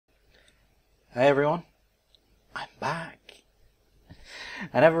Hey everyone, I'm back.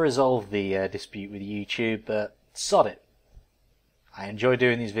 I never resolved the dispute with YouTube, but sod it. I enjoy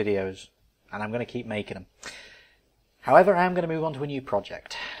doing these videos, and I'm going to keep making them. However, I am going to move on to a new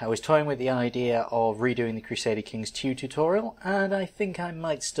project. I was toying with the idea of redoing the Crusader Kings 2 tutorial, and I think I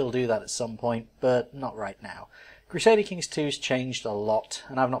might still do that at some point, but not right now. Crusader Kings 2's changed a lot,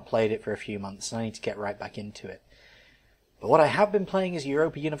 and I've not played it for a few months, and I need to get right back into it. But what I have been playing is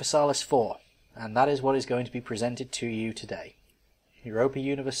Europa Universalis 4, and that is what is going to be presented to you today. Europa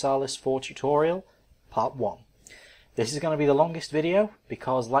Universalis 4 tutorial, part 1. This is going to be the longest video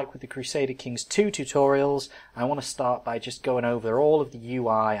because, like with the Crusader Kings 2 tutorials, I want to start by just going over all of the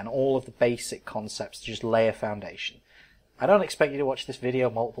UI and all of the basic concepts to just lay a foundation. I don't expect you to watch this video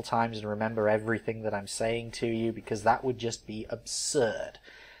multiple times and remember everything that I'm saying to you because that would just be absurd.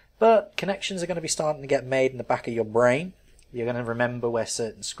 But connections are going to be starting to get made in the back of your brain. You're going to remember where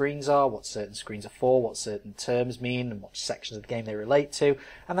certain screens are, what certain screens are for, what certain terms mean, and what sections of the game they relate to,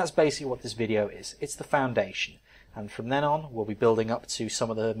 and that's basically what this video is. It's the foundation. And from then on, we'll be building up to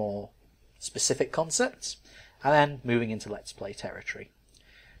some of the more specific concepts, and then moving into Let's Play territory.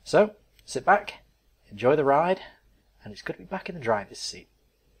 So, sit back, enjoy the ride, and it's good to be back in the driver's seat.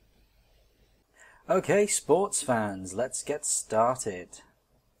 Okay, sports fans, let's get started.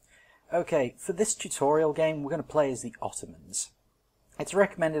 Okay, for this tutorial game, we're going to play as the Ottomans. It's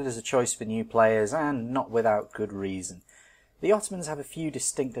recommended as a choice for new players, and not without good reason. The Ottomans have a few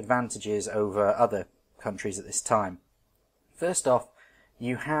distinct advantages over other countries at this time. First off,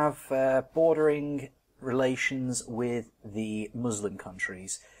 you have bordering relations with the Muslim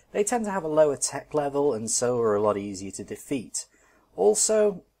countries. They tend to have a lower tech level, and so are a lot easier to defeat.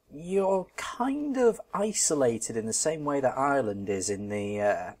 Also, you're kind of isolated in the same way that Ireland is in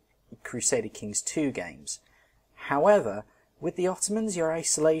the Crusader Kings 2 games. However, with the Ottomans, your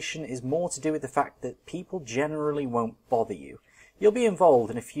isolation is more to do with the fact that people generally won't bother you. You'll be involved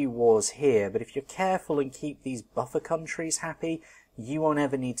in a few wars here, but if you're careful and keep these buffer countries happy, you won't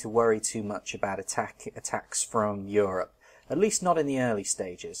ever need to worry too much about attacks from Europe, at least not in the early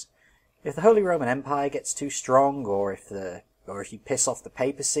stages. If the Holy Roman Empire gets too strong, or if you piss off the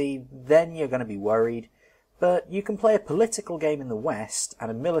papacy, then you're going to be worried. But you can play a political game in the west and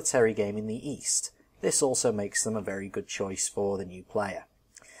a military game in the east. This also makes them a very good choice for the new player.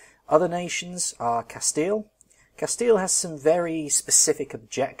 Other nations are Castile. Castile has some very specific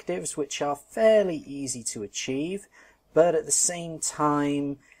objectives which are fairly easy to achieve, but at the same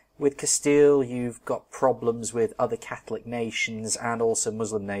time, with Castile you've got problems with other Catholic nations and also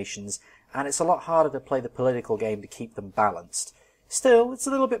Muslim nations, and it's a lot harder to play the political game to keep them balanced. Still, it's a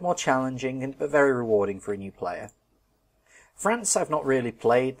little bit more challenging, but very rewarding for a new player. France I've not really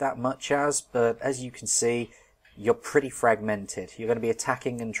played that much as, but as you can see, you're pretty fragmented. You're going to be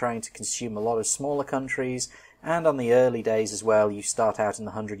attacking and trying to consume a lot of smaller countries, and on the early days as well, you start out in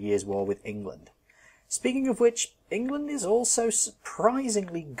the 100 Years' War with England. Speaking of which, England is also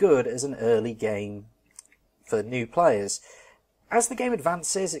surprisingly good as an early game for new players. As the game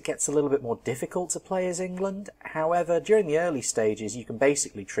advances, it gets a little bit more difficult to play as England. However, during the early stages, you can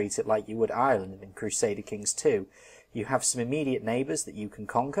basically treat it like you would Ireland in Crusader Kings 2. You have some immediate neighbours that you can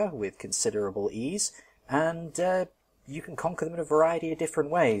conquer with considerable ease, and you can conquer them in a variety of different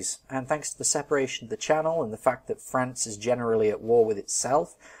ways. And thanks to the separation of the channel and the fact that France is generally at war with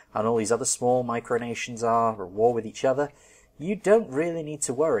itself, and all these other small micronations are at war with each other, you don't really need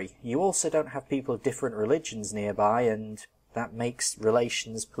to worry. You also don't have people of different religions nearby, and that makes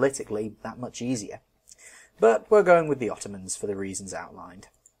relations politically that much easier. But we're going with the Ottomans for the reasons outlined.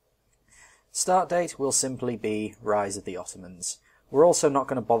 Start date will simply be Rise of the Ottomans. We're also not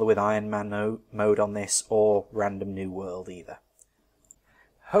going to bother with Iron Man mode on this, or Random New World either.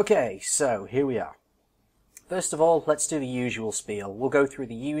 Okay, so here we are. First of all, let's do the usual spiel. We'll go through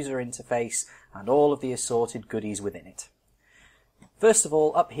the user interface and all of the assorted goodies within it. First of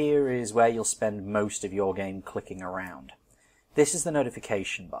all, up here is where you'll spend most of your game clicking around. This is the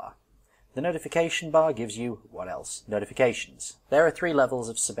notification bar. The notification bar gives you, what else? Notifications. There are 3 levels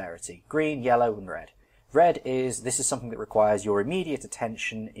of severity: green, yellow, and red. Red is, this is something that requires your immediate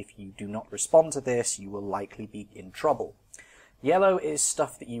attention. If you do not respond to this, you will likely be in trouble. Yellow is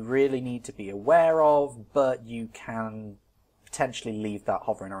stuff that you really need to be aware of, but you can potentially leave that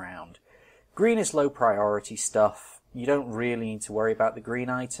hovering around. Green is low priority stuff. You don't really need to worry about the green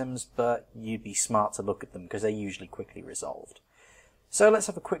items, but you'd be smart to look at them because they're usually quickly resolved. So let's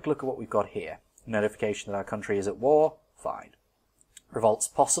have a quick look at what we've got here. Notification that our country is at war, fine. Revolts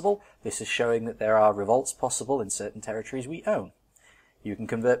possible. This is showing that there are revolts possible in certain territories we own. You can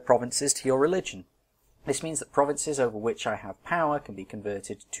convert provinces to your religion. This means that provinces over which I have power can be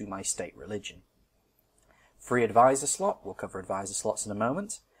converted to my state religion. Free advisor slot, we'll cover advisor slots in a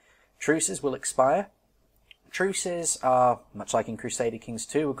moment. Truces will expire. Truces are, much like in Crusader Kings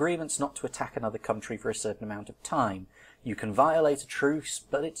 2, agreements not to attack another country for a certain amount of time. You can violate a truce,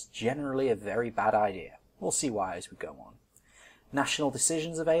 but it's generally a very bad idea. We'll see why as we go on. National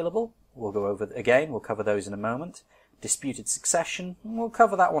decisions available, we'll go over again, we'll cover those in a moment. Disputed succession, we'll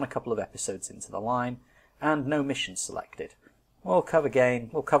cover that one a couple of episodes into the line. And no mission selected. We'll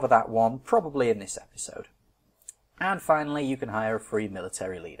cover that one probably in this episode. And finally, you can hire a free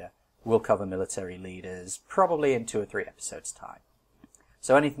military leader. We'll cover military leaders probably in 2 or 3 episodes' time.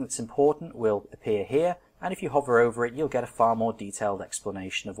 So anything that's important will appear here, and if you hover over it, you'll get a far more detailed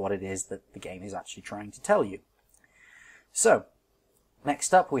explanation of what it is that the game is actually trying to tell you. So,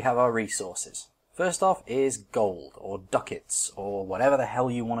 next up we have our resources. First off is gold, or ducats, or whatever the hell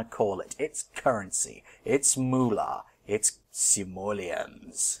you want to call it. It's currency, it's moolah, it's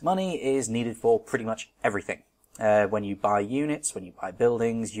simoleons. Money is needed for pretty much everything. When you buy units, when you buy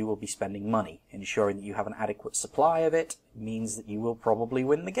buildings, you will be spending money. Ensuring that you have an adequate supply of it means that you will probably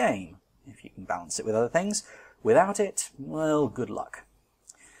win the game, if you can balance it with other things. Without it, well, good luck.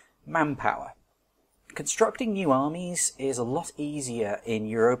 Manpower. Constructing new armies is a lot easier in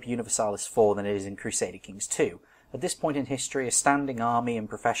Europa Universalis 4 than it is in Crusader Kings 2. At this point in history, a standing army and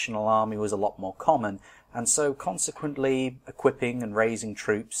professional army was a lot more common, and so consequently equipping and raising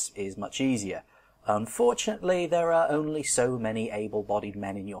troops is much easier. Unfortunately, there are only so many able-bodied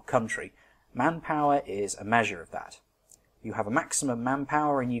men in your country. Manpower is a measure of that. You have a maximum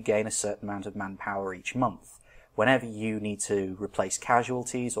manpower and you gain a certain amount of manpower each month. Whenever you need to replace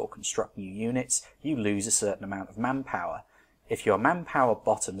casualties or construct new units, you lose a certain amount of manpower. If your manpower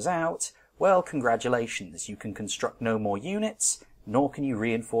bottoms out, well, congratulations, you can construct no more units, nor can you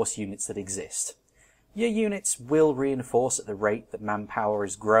reinforce units that exist. Your units will reinforce at the rate that manpower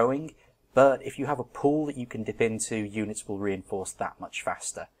is growing, but if you have a pool that you can dip into, units will reinforce that much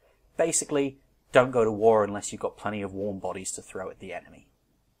faster. Basically, don't go to war unless you've got plenty of warm bodies to throw at the enemy.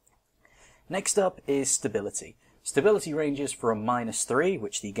 Next up is stability. Stability ranges from -3,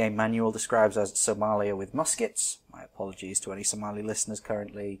 which the game manual describes as Somalia with muskets. My apologies to any Somali listeners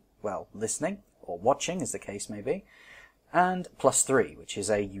currently, well, listening, or watching as the case may be. And +3, which is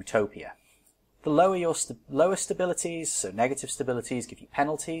a utopia. The lower your lower stabilities, so negative stabilities, give you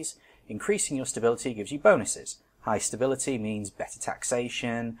penalties. Increasing your stability gives you bonuses. High stability means better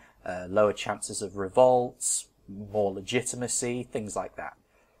taxation, lower chances of revolts, more legitimacy, things like that.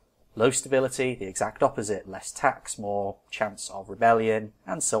 Low stability, the exact opposite, less tax, more chance of rebellion,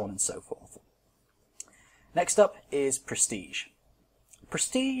 and so on and so forth. Next up is prestige.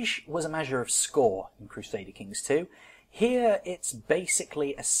 Prestige was a measure of score in Crusader Kings 2. Here it's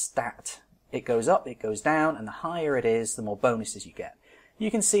basically a stat. It goes up, it goes down, and the higher it is, the more bonuses you get. You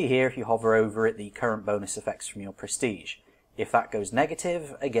can see here, if you hover over it, the current bonus effects from your prestige. If that goes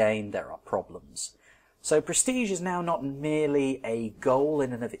negative, again, there are problems. So prestige is now not merely a goal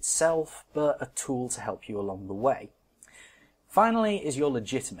in and of itself, but a tool to help you along the way. Finally is your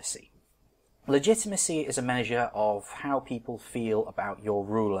legitimacy. Legitimacy is a measure of how people feel about your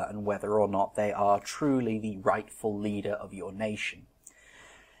ruler and whether or not they are truly the rightful leader of your nation.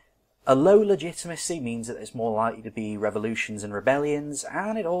 A low legitimacy means that there's more likely to be revolutions and rebellions,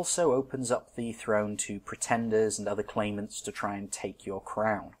 and it also opens up the throne to pretenders and other claimants to try and take your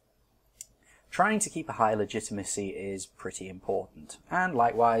crown. Trying to keep a high legitimacy is pretty important, and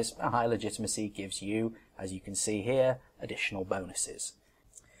likewise, a high legitimacy gives you, as you can see here, additional bonuses.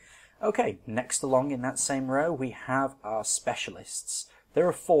 Okay, next along in that same row we have our specialists. There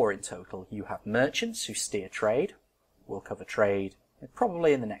are 4 in total. You have merchants who steer trade. We'll cover trade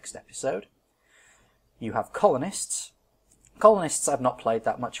probably in the next episode. You have colonists. Colonists I've not played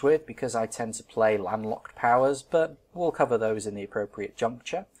that much with because I tend to play landlocked powers, but we'll cover those in the appropriate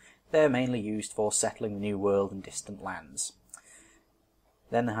juncture. They're mainly used for settling the New World and distant lands.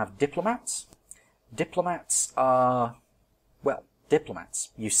 Then they have diplomats. Diplomats are, well, diplomats.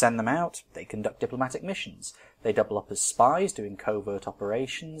 You send them out, they conduct diplomatic missions. They double up as spies doing covert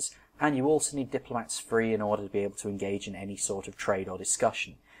operations, and you also need diplomats free in order to be able to engage in any sort of trade or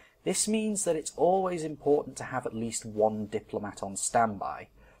discussion. This means that it's always important to have at least 1 diplomat on standby.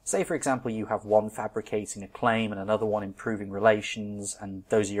 Say, for example, you have one fabricating a claim and another one improving relations, and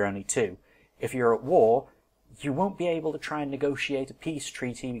those are your only 2. If you're at war, you won't be able to try and negotiate a peace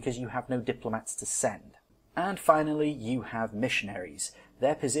treaty because you have no diplomats to send. And finally, you have missionaries.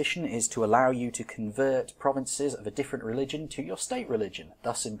 Their position is to allow you to convert provinces of a different religion to your state religion,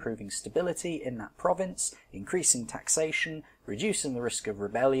 thus improving stability in that province, increasing taxation, reducing the risk of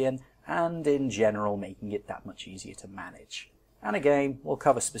rebellion, and in general making it that much easier to manage. And again, we'll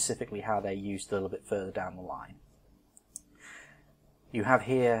cover specifically how they're used a little bit further down the line. You have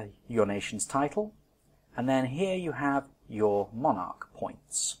here your nation's title, and then here you have your monarch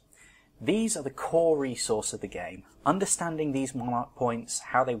points. These are the core resource of the game. Understanding these monarch points,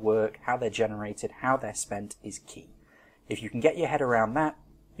 how they work, how they're generated, how they're spent is key. If you can get your head around that,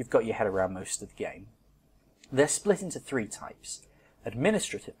 you've got your head around most of the game. They're split into three types.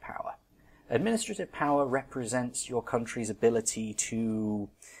 Administrative power. Administrative power represents your country's ability to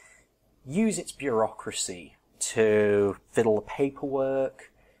use its bureaucracy to fiddle the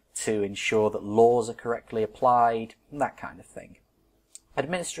paperwork, to ensure that laws are correctly applied, that kind of thing.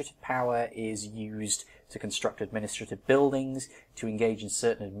 Administrative power is used to construct administrative buildings, to engage in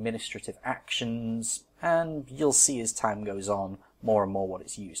certain administrative actions, and you'll see as time goes on more and more what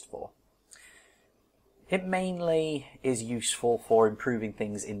it's used for. It mainly is useful for improving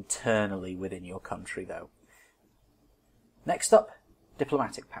things internally within your country, though. Next up,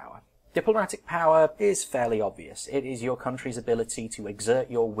 diplomatic power. Diplomatic power is fairly obvious. It is your country's ability to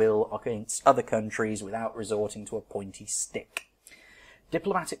exert your will against other countries without resorting to a pointy stick.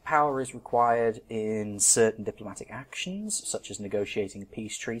 Diplomatic power is required in certain diplomatic actions, such as negotiating a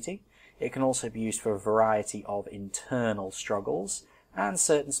peace treaty. It can also be used for a variety of internal struggles, and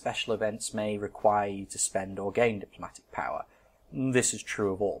certain special events may require you to spend or gain diplomatic power. This is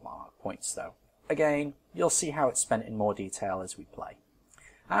true of all monarch points, though. Again, you'll see how it's spent in more detail as we play.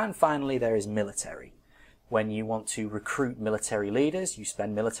 And finally, there is military. When you want to recruit military leaders, you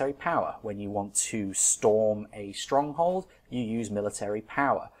spend military power. When you want to storm a stronghold, you use military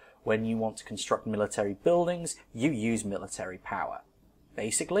power. When you want to construct military buildings, you use military power.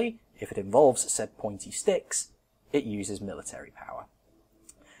 Basically, if it involves said pointy sticks, it uses military power.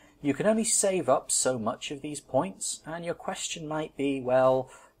 You can only save up so much of these points, and your question might be, well,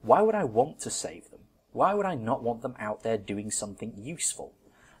 why would I want to save them? Why would I not want them out there doing something useful?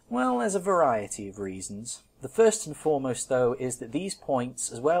 Well, there's a variety of reasons. The first and foremost, though, is that these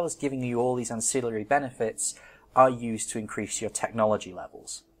points, as well as giving you all these ancillary benefits, are used to increase your technology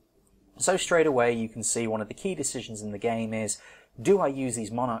levels. So straight away you can see one of the key decisions in the game is, do I use these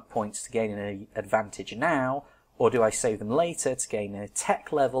monarch points to gain an advantage now, or do I save them later to gain a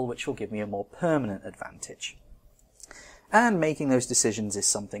tech level which will give me a more permanent advantage? And making those decisions is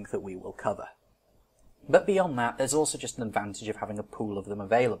something that we will cover. But beyond that, there's also just an advantage of having a pool of them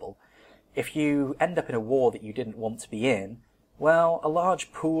available. If you end up in a war that you didn't want to be in, well, a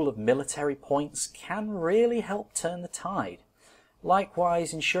large pool of military points can really help turn the tide.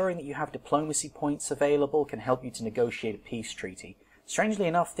 Likewise, ensuring that you have diplomacy points available can help you to negotiate a peace treaty. Strangely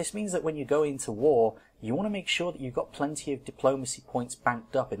enough, this means that when you go into war, you want to make sure that you've got plenty of diplomacy points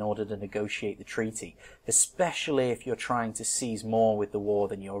banked up in order to negotiate the treaty, especially if you're trying to seize more with the war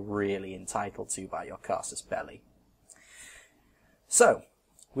than you're really entitled to by your casus belli. So,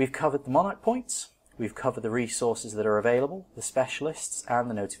 we've covered the monarch points, we've covered the resources that are available, the specialists, and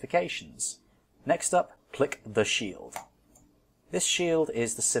the notifications. Next up, click the shield. This shield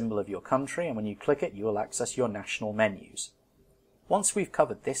is the symbol of your country, and when you click it, you will access your national menus. Once we've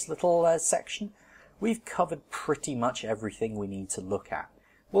covered this little section, we've covered pretty much everything we need to look at.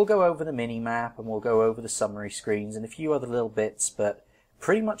 We'll go over the mini-map, and we'll go over the summary screens and a few other little bits, but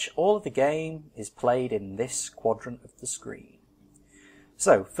pretty much all of the game is played in this quadrant of the screen.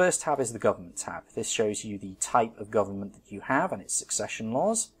 So, first tab is the government tab. This shows you the type of government that you have and its succession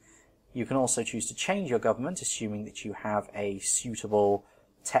laws. You can also choose to change your government, assuming that you have a suitable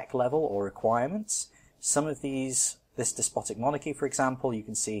tech level or requirements. Some of these, this despotic monarchy, for example, you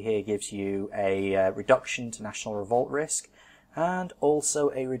can see here gives you a reduction to national revolt risk and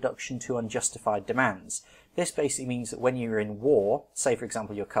also a reduction to unjustified demands. This basically means that when you're in war, say for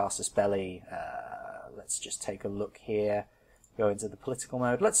example your casus belli, let's just take a look here, go into the political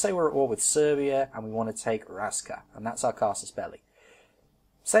mode. Let's say we're at war with Serbia and we want to take Raska, and that's our casus belli.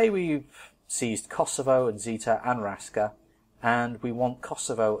 Say we've seized Kosovo and Zeta and Raska, and we want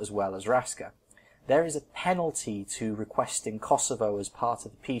Kosovo as well as Raska. There is a penalty to requesting Kosovo as part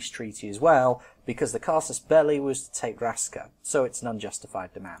of the peace treaty as well, because the casus belli was to take Raska, so it's an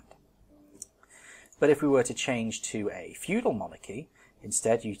unjustified demand. But if we were to change to a feudal monarchy,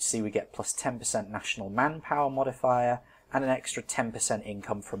 instead you'd see we get plus 10% national manpower modifier and an extra 10%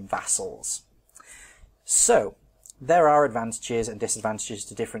 income from vassals. So, there are advantages and disadvantages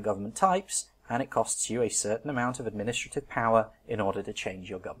to different government types, and it costs you a certain amount of administrative power in order to change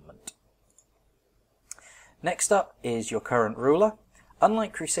your government. Next up is your current ruler.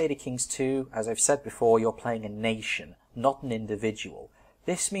 Unlike Crusader Kings 2, as I've said before, you're playing a nation, not an individual.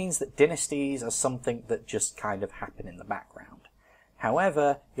 This means that dynasties are something that just kind of happen in the background.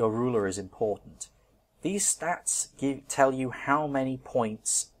 However, your ruler is important. These stats tell you how many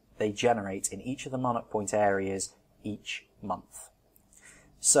points they generate in each of the monarch point areas each month.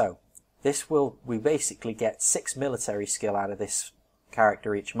 So, we basically get 6 military skill out of this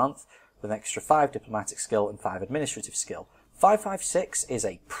character each month, with an extra 5 diplomatic skill and 5 administrative skill. 556 is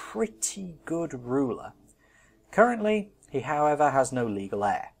a pretty good ruler. Currently, he however has no legal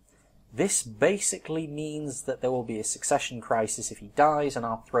heir. This basically means that there will be a succession crisis if he dies, and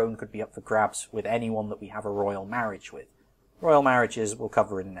our throne could be up for grabs with anyone that we have a royal marriage with. Royal marriages we'll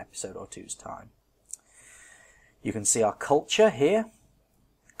cover in an episode or two's time. You can see our culture here.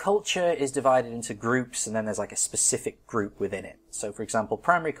 Culture is divided into groups, and then there's like a specific group within it. So for example,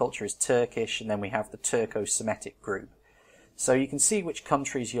 primary culture is Turkish, and then we have the Turco-Semitic group. So you can see which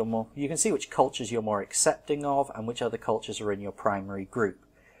cultures you're more accepting of, and which other cultures are in your primary group.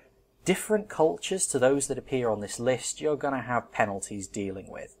 Different cultures to those that appear on this list, you're going to have penalties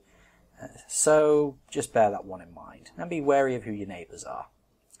dealing with. So just bear that one in mind, and be wary of who your neighbours are.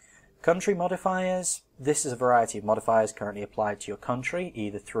 Country modifiers. This is a variety of modifiers currently applied to your country,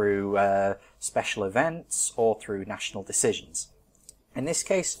 either through special events or through national decisions. In this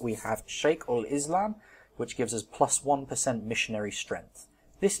case, we have Sheikh ul-Islam, which gives us plus 1% missionary strength.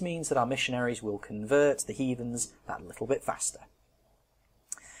 This means that our missionaries will convert the heathens that little bit faster.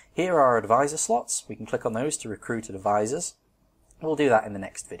 Here are our advisor slots. We can click on those to recruit advisors. We'll do that in the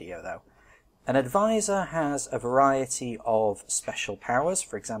next video though. An advisor has a variety of special powers.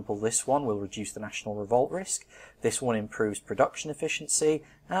 For example, this one will reduce the national revolt risk, this one improves production efficiency,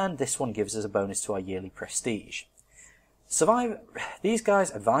 and this one gives us a bonus to our yearly prestige. These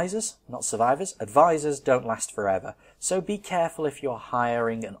guys, advisors, not survivors, advisors don't last forever, so be careful if you're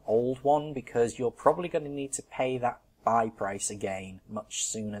hiring an old one, because you're probably going to need to pay that buy price again much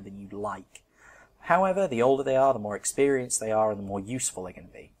sooner than you'd like. However, the older they are, the more experienced they are, and the more useful they're going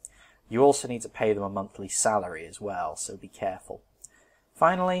to be. You also need to pay them a monthly salary as well, so be careful.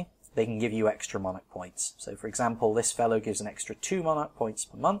 Finally, they can give you extra monarch points. So for example, this fellow gives an extra 2 monarch points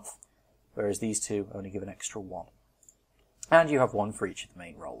per month, whereas these two only give an extra 1. And you have 1 for each of the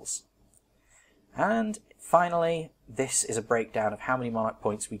main roles. And finally, this is a breakdown of how many monarch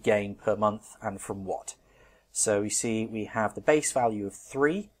points we gain per month and from what. So you see we have the base value of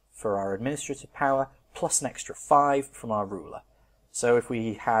 3 for our administrative power, plus an extra 5 from our ruler. So if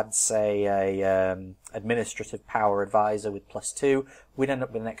we had, say, a administrative power advisor with plus 2, we'd end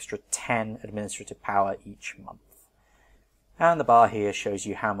up with an extra 10 administrative power each month. And the bar here shows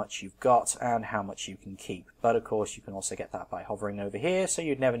you how much you've got and how much you can keep. But of course you can also get that by hovering over here, so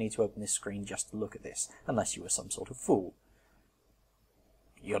you'd never need to open this screen just to look at this, unless you were some sort of fool.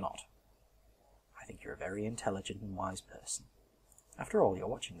 You're not. I think you're a very intelligent and wise person. After all, you're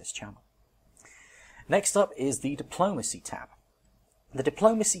watching this channel. Next up is the Diplomacy tab. The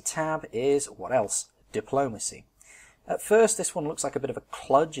Diplomacy tab is, what else? Diplomacy. At first, this one looks like a bit of a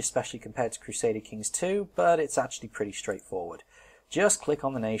kludge, especially compared to Crusader Kings 2, but it's actually pretty straightforward. Just click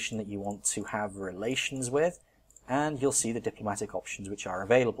on the nation that you want to have relations with, and you'll see the diplomatic options which are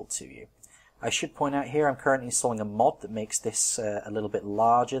available to you. I should point out here I'm currently installing a mod that makes this a little bit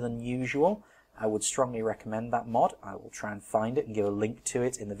larger than usual. I would strongly recommend that mod. I will try and find it and give a link to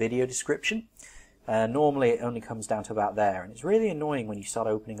it in the video description. Normally it only comes down to about there, and it's really annoying when you start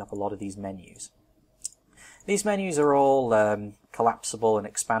opening up a lot of these menus. These menus are all collapsible and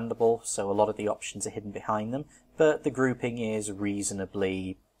expandable, so a lot of the options are hidden behind them, but the grouping is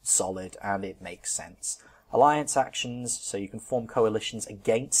reasonably solid and it makes sense. Alliance actions, so you can form coalitions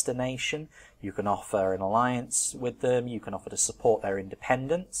against a nation, you can offer an alliance with them, you can offer to support their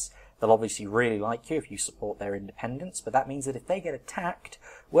independence. They'll obviously really like you if you support their independence, but that means that if they get attacked,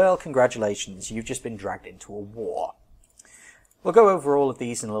 well, congratulations, you've just been dragged into a war. We'll go over all of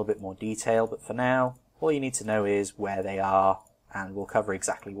these in a little bit more detail, but for now, all you need to know is where they are, and we'll cover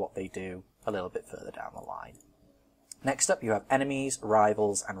exactly what they do a little bit further down the line. Next up, you have enemies,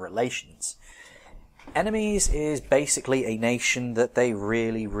 rivals, and relations. Enemies is basically a nation that they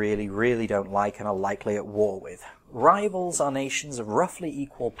really don't like and are likely at war with. Rivals are nations of roughly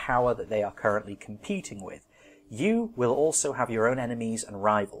equal power that they are currently competing with. You will also have your own enemies and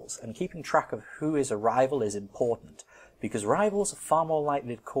rivals, and keeping track of who is a rival is important, because rivals are far more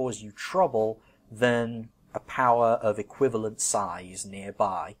likely to cause you trouble than a power of equivalent size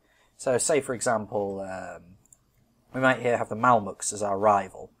nearby. So say for example, we might here have the Malmuks as our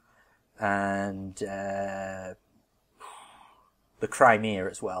rival, and the Crimea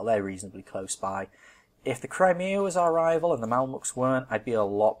as well, they're reasonably close by. If the Crimea was our rival and the Malmuks weren't, I'd be a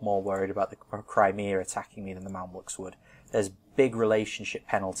lot more worried about the Crimea attacking me than the Malmuks would. There's big relationship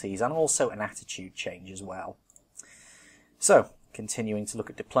penalties and also an attitude change as well. So, Continuing to look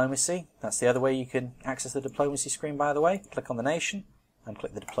at diplomacy. That's the other way you can access the diplomacy screen, by the way. Click on the nation and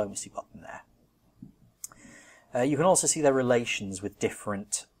click the diplomacy button there. You can also see their relations with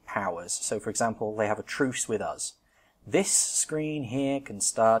different powers. So, for example, they have a truce with us. This screen here can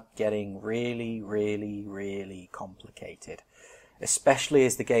start getting really, really, really complicated, especially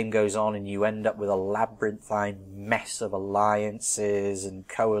as the game goes on and you end up with a labyrinthine mess of alliances and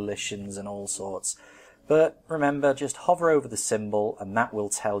coalitions and all sorts. But remember, just hover over the symbol and that will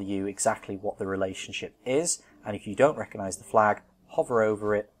tell you exactly what the relationship is. And if you don't recognize the flag, hover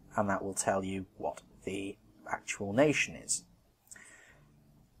over it and that will tell you what the actual nation is.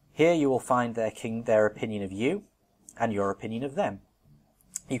 Here you will find their opinion of you and your opinion of them.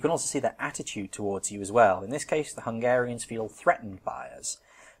 You can also see their attitude towards you as well. In this case, the Hungarians feel threatened by us.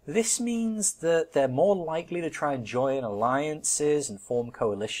 This means that they're more likely to try and join alliances and form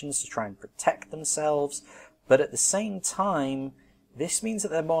coalitions to try and protect themselves, but at the same time, this means that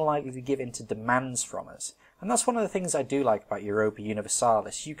they're more likely to give in to demands from us. And that's one of the things I do like about Europa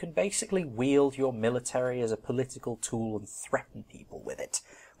Universalis. You can basically wield your military as a political tool and threaten people with it,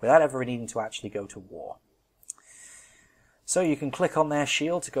 without ever needing to actually go to war. So you can click on their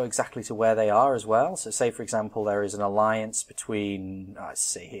shield to go exactly to where they are as well. So say, for example, there is an alliance between, let's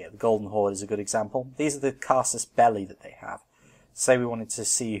see here, the Golden Horde is a good example. These are the casus belli that they have. Say we wanted to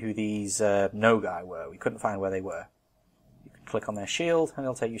see who these Nogai were. We couldn't find where they were. You can click on their shield and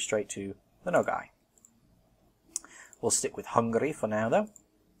it'll take you straight to the Nogai. We'll stick with Hungary for now, though.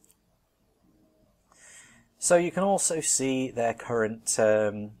 So you can also see their current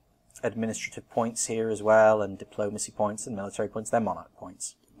administrative points here as well, and diplomacy points and military points, their monarch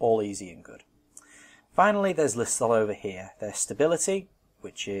points. All easy and good. Finally, there's lists all over here. Their stability,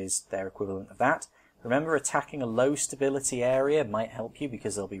 which is their equivalent of that. Remember, attacking a low stability area might help you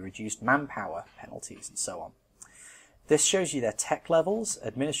because there'll be reduced manpower penalties and so on. This shows you their tech levels,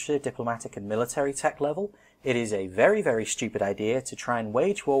 administrative, diplomatic and military tech level. It is a very, very stupid idea to try and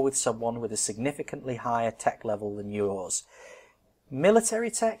wage war with someone with a significantly higher tech level than yours. Military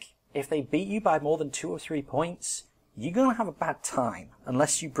tech, if they beat you by more than 2 or 3 points, you're going to have a bad time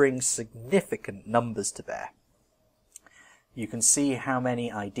unless you bring significant numbers to bear. You can see how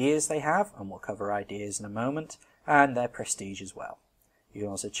many ideas they have, and we'll cover ideas in a moment, and their prestige as well. You can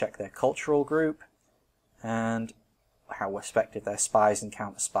also check their cultural group and how respected their spies and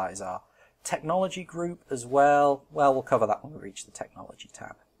counter spies are. Technology group as well, we'll cover that when we reach the technology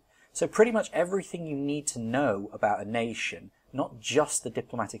tab. So pretty much everything you need to know about a nation, not just the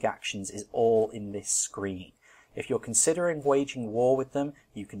diplomatic actions, is all in this screen. If you're considering waging war with them,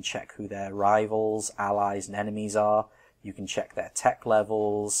 you can check who their rivals, allies and enemies are. You can check their tech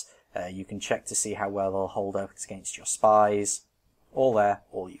levels. You can check to see how well they'll hold up against your spies. All there,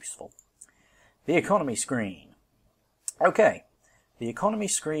 all useful. The economy screen. Okay, the economy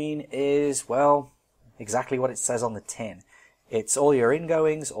screen is, well, exactly what it says on the tin. It's all your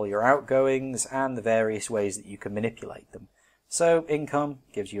ingoings, all your outgoings, and the various ways that you can manipulate them. So income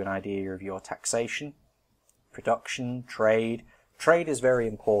gives you an idea of your taxation, production, trade. Trade is very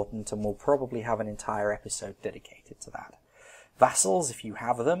important and we'll probably have an entire episode dedicated to that. Vassals if you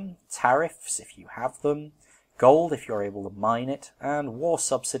have them, tariffs if you have them, gold if you're able to mine it, and war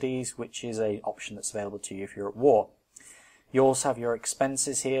subsidies, which is an option that's available to you if you're at war. You also have your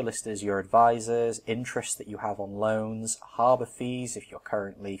expenses here listed as your advisors, interest that you have on loans, harbour fees if you're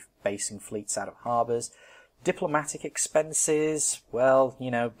currently basing fleets out of harbours. Diplomatic expenses, well,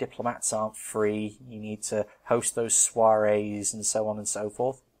 you know, diplomats aren't free. You need to host those soirees and so on and so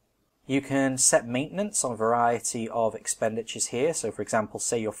forth. You can set maintenance on a variety of expenditures here. So, for example,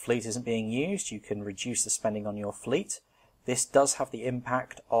 say your fleet isn't being used, you can reduce the spending on your fleet. This does have the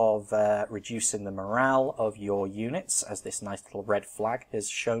impact of reducing the morale of your units, as this nice little red flag has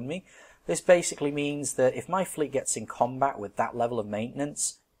shown me. This basically means that if my fleet gets in combat with that level of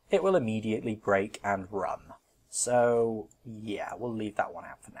maintenance, it will immediately break and run. So, yeah, we'll leave that one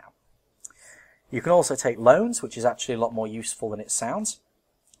out for now. You can also take loans, which is actually a lot more useful than it sounds.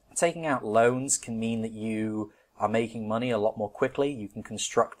 Taking out loans can mean that you are making money a lot more quickly. You can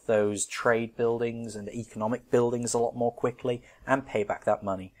construct those trade buildings and economic buildings a lot more quickly and pay back that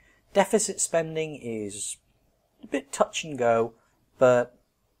money. Deficit spending is a bit touch and go, but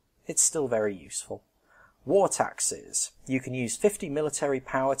it's still very useful. War taxes. You can use 50 military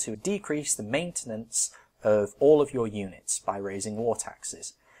power to decrease the maintenance of all of your units by raising war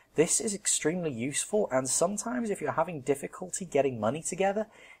taxes. This is extremely useful, and sometimes if you're having difficulty getting money together,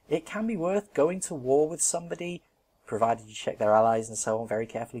 it can be worth going to war with somebody, provided you check their allies and so on very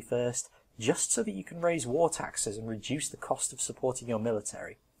carefully first, just so that you can raise war taxes and reduce the cost of supporting your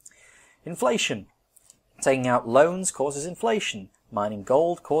military. Inflation. Taking out loans causes inflation. Mining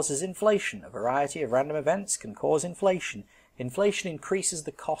gold causes inflation. A variety of random events can cause inflation. Inflation increases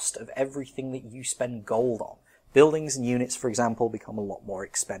the cost of everything that you spend gold on. Buildings and units, for example, become a lot more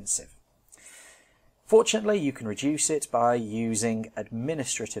expensive. Fortunately, you can reduce it by using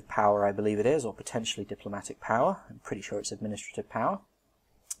administrative power, I believe it is, or potentially diplomatic power. I'm pretty sure it's administrative power,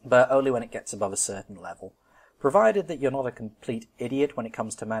 but only when it gets above a certain level. Provided that you're not a complete idiot when it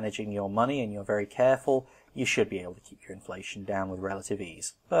comes to managing your money and you're very careful, you should be able to keep your inflation down with relative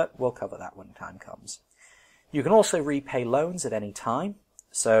ease, but we'll cover that when time comes. You can also repay loans at any time,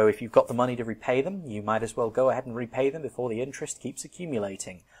 so if you've got the money to repay them, you might as well go ahead and repay them before the interest keeps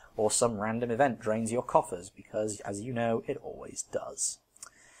accumulating, or some random event drains your coffers, because, as you know, it always does.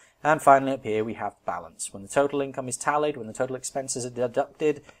 And finally up here we have balance. When the total income is tallied, when the total expenses are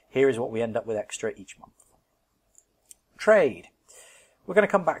deducted, here is what we end up with extra each month. Trade. We're going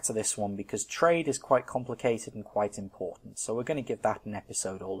to come back to this one because trade is quite complicated and quite important, so we're going to give that an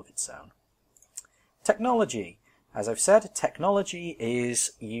episode all of its own. Technology. As I've said, technology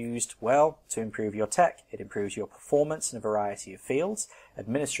is used, well, to improve your tech. It improves your performance in a variety of fields.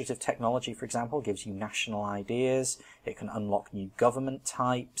 Administrative technology, for example, gives you national ideas. It can unlock new government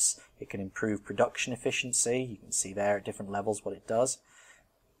types. It can improve production efficiency. You can see there at different levels what it does.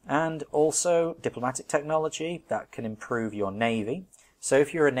 And also diplomatic technology, that can improve your navy. So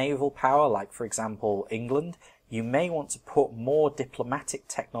if you're a naval power, like for example England, you may want to put more diplomatic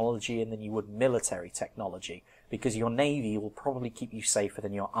technology in than you would military technology, because your navy will probably keep you safer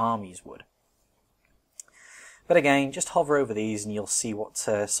than your armies would. But again, just hover over these and you'll see what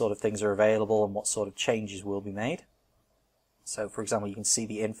sort of things are available and what sort of changes will be made. So for example, you can see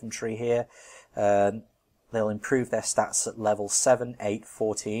the infantry here. They'll improve their stats at level 7, 8,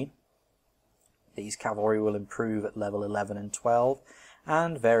 14. These cavalry will improve at level 11 and 12.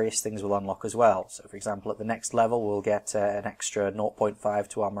 And various things will unlock as well. So for example, at the next level we'll get an extra 0.5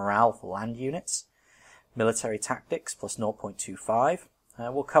 to our morale for land units. Military tactics plus 0.25.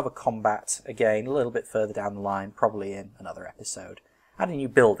 We'll cover combat again a little bit further down the line, probably in another episode. And a new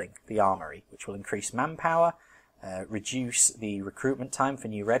building, the armory, which will increase manpower, reduce the recruitment time for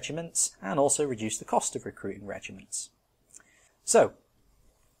new regiments, and also reduce the cost of recruiting regiments. So,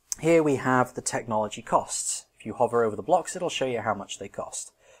 here we have the technology costs. If you hover over the blocks, it'll show you how much they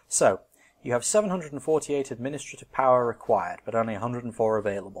cost. So, you have 748 administrative power required, but only 104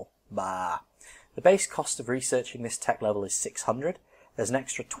 available. Bah! The base cost of researching this tech level is 600. There's an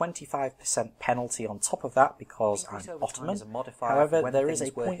extra 25% penalty on top of that because I'm Ottoman. However, there is a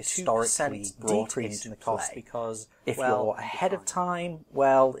 0.2% decrease in the cost because if you're ahead of time,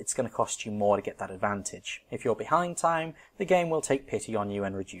 well, it's going to cost you more to get that advantage. If you're behind time, the game will take pity on you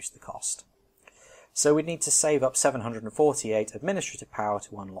and reduce the cost. So we need to save up 748 administrative power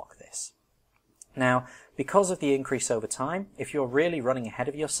to unlock this. Now, because of the increase over time, if you're really running ahead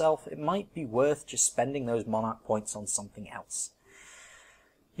of yourself, it might be worth just spending those monarch points on something else.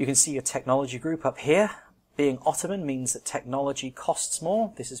 You can see your technology group up here. Being Ottoman means that technology costs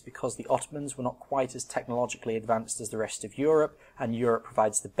more. This is because the Ottomans were not quite as technologically advanced as the rest of Europe, and Europe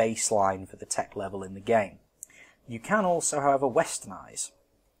provides the baseline for the tech level in the game. You can also, however, westernize.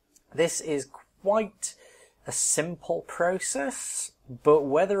 This is quite a simple process, but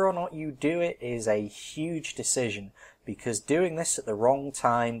whether or not you do it is a huge decision, because doing this at the wrong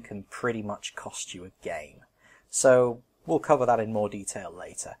time can pretty much cost you a game. So we'll cover that in more detail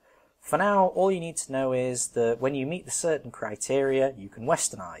later. For now, all you need to know is that when you meet the certain criteria, you can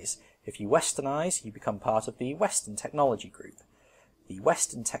westernize. If you westernize, you become part of the Western Technology Group. The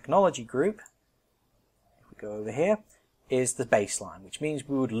Western Technology Group, if we go over here, is the baseline, which means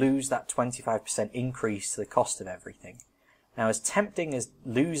we would lose that 25% increase to the cost of everything. Now, as tempting as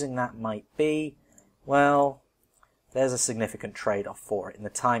losing that might be, well, there's a significant trade-off for it in the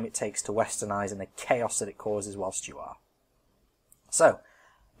time it takes to westernize and the chaos that it causes whilst you are. So,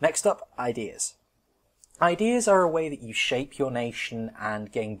 next up, ideas. Ideas are a way that you shape your nation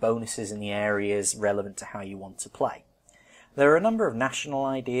and gain bonuses in the areas relevant to how you want to play. There are a number of national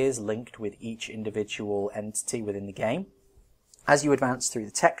ideas linked with each individual entity within the game. As you advance through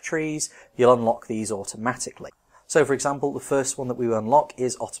the tech trees, you'll unlock these automatically. So for example, the first one that we will unlock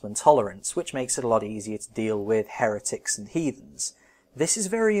is Ottoman tolerance, which makes it a lot easier to deal with heretics and heathens. This is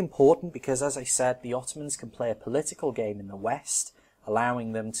very important because, as I said, the Ottomans can play a political game in the West,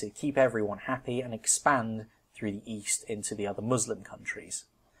 allowing them to keep everyone happy and expand through the East into the other Muslim countries.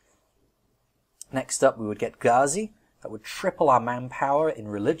 Next up, we would get Ghazi. That would triple our manpower in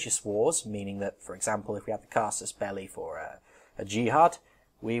religious wars, meaning that, for example, if we had the casus belli for a jihad,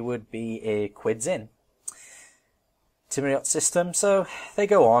 we would be quids in. Timuriot system, so they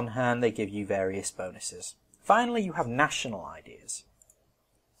go on and they give you various bonuses. Finally, you have national ideas.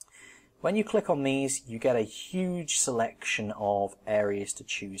 When you click on these, you get a huge selection of areas to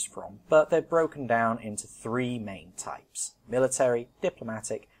choose from, but they're broken down into 3 main types: military,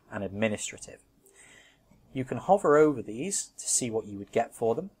 diplomatic, and administrative. You can hover over these to see what you would get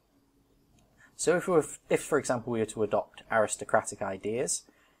for them. So if for example, we were to adopt aristocratic ideas,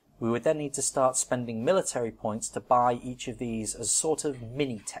 we would then need to start spending military points to buy each of these as sort of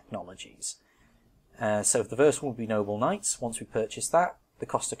mini technologies. So the first one would be noble knights. Once we purchase that, the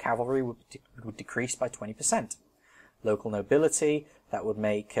cost of cavalry would decrease by 20%. Local nobility, that would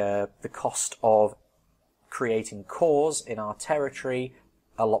make the cost of creating cores in our territory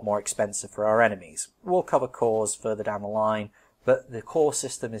a lot more expensive for our enemies. We'll cover cores further down the line, but the core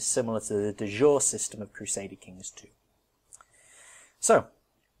system is similar to the de jure system of Crusader Kings 2. So,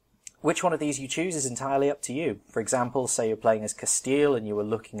 which one of these you choose is entirely up to you. For example, say you're playing as Castile and you were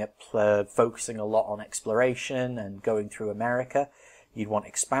looking at focusing a lot on exploration and going through America. You'd want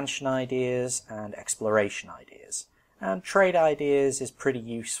expansion ideas and exploration ideas. And trade ideas is pretty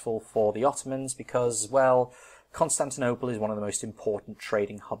useful for the Ottomans because, well, Constantinople is one of the most important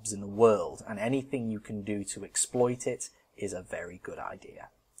trading hubs in the world, and anything you can do to exploit it is a very good idea.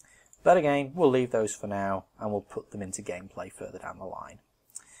 But again, we'll leave those for now, and we'll put them into gameplay further down the line.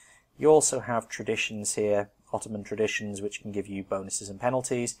 You also have traditions here, Ottoman traditions, which can give you bonuses and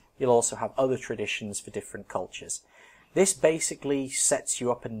penalties. You'll also have other traditions for different cultures. This basically sets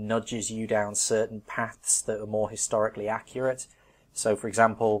you up and nudges you down certain paths that are more historically accurate. So, for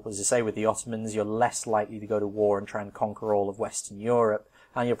example, as I say, with the Ottomans, you're less likely to go to war and try and conquer all of Western Europe,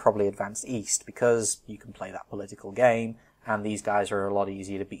 and you'll probably advance east, because you can play that political game, and these guys are a lot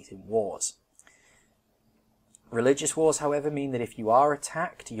easier to beat in wars. Religious wars, however, mean that if you are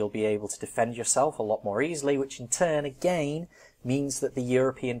attacked, you'll be able to defend yourself a lot more easily, which in turn, again, means that the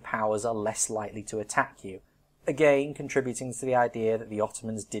European powers are less likely to attack you. Again, contributing to the idea that the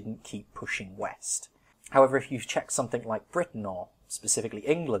Ottomans didn't keep pushing west. However, if you check something like Britain, or specifically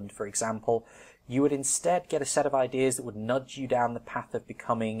England, for example, you would instead get a set of ideas that would nudge you down the path of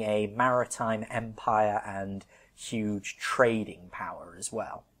becoming a maritime empire and huge trading power as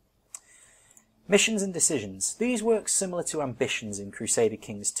well. Missions and decisions. These work similar to ambitions in Crusader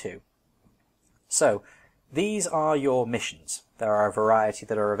Kings 2. So, these are your missions. There are a variety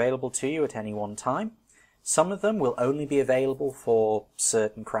that are available to you at any one time. Some of them will only be available for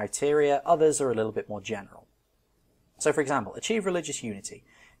certain criteria, others are a little bit more general. So for example, achieve religious unity.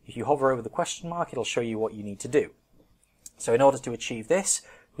 If you hover over the question mark, it'll show you what you need to do. So in order to achieve this,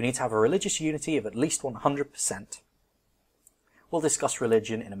 we need to have a religious unity of at least 100%. We'll discuss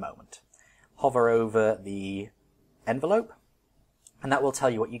religion in a moment. Hover over the envelope, and that will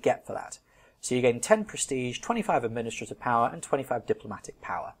tell you what you get for that. So you gain 10 prestige, 25 administrative power, and 25 diplomatic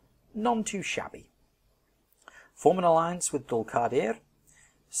power. None too shabby. Form an alliance with Dulkadir.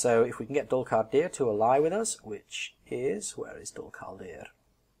 So if we can get Dulkadir to ally with us, which is, where is Dulkadir?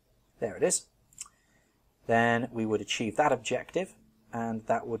 There it is. Then we would achieve that objective, and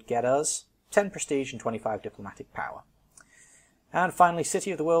that would get us 10 prestige and 25 diplomatic power. And finally,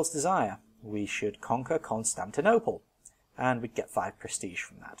 City of the World's Desire. We should conquer Constantinople, and we'd get 5 prestige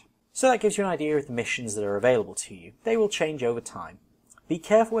from that. So that gives you an idea of the missions that are available to you. They will change over time. Be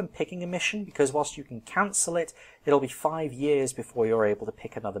careful when picking a mission, because whilst you can cancel it, it'll be 5 years before you're able to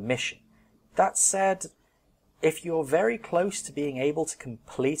pick another mission. That said, if you're very close to being able to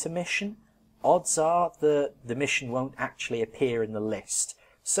complete a mission, odds are that the mission won't actually appear in the list.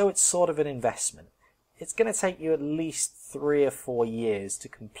 So it's sort of an investment. It's going to take you at least 3 or 4 years to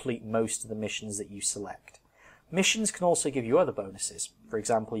complete most of the missions that you select. Missions can also give you other bonuses. For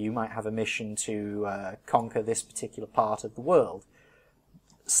example, you might have a mission to conquer this particular part of the world.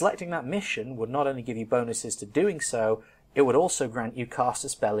 Selecting that mission would not only give you bonuses to doing so, it would also grant you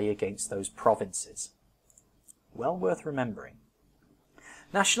casus belli against those provinces. Well worth remembering.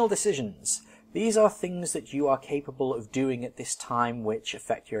 National decisions. These are things that you are capable of doing at this time which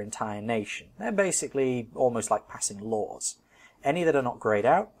affect your entire nation. They're basically almost like passing laws. Any that are not greyed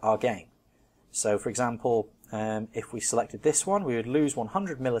out are game. So, for example, if we selected this one, we would lose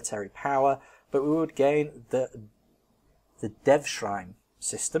 100 military power, but we would gain the Devschrein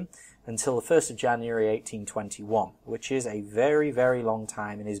system until the 1st of January 1821, which is a very, very long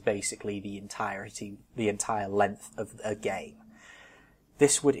time and is basically the entire length of a game.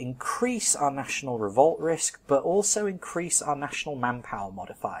 This would increase our national revolt risk, but also increase our national manpower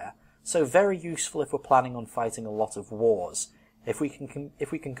modifier. So very useful if we're planning on fighting a lot of wars. If we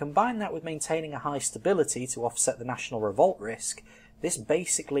can combine that with maintaining a high stability to offset the national revolt risk, This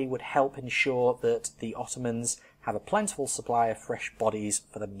basically would help ensure that the Ottomans have a plentiful supply of fresh bodies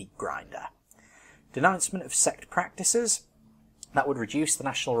for the meat grinder. Denouncement of sect practices. That would reduce the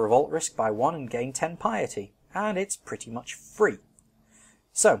national revolt risk by 1 and gain 10 piety, and it's pretty much free.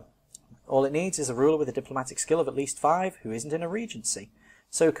 So, all it needs is a ruler with a diplomatic skill of at least 5 who isn't in a regency.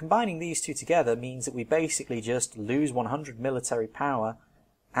 So combining these two together means that we basically just lose 100 military power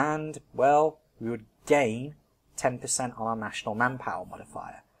and, well, we would gain 10% on our national manpower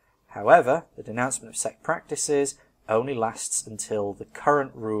modifier. However, the denouncement of sect practices only lasts until the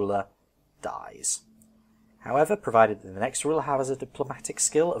current ruler dies. However, provided that the next ruler has a diplomatic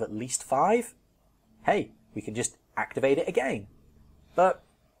skill of at least 5, hey, we can just activate it again. But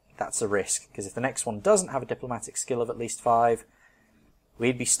that's a risk, because if the next one doesn't have a diplomatic skill of at least 5,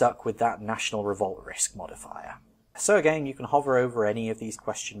 we'd be stuck with that national revolt risk modifier. So again, you can hover over any of these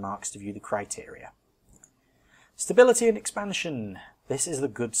question marks to view the criteria. Stability and expansion. This is the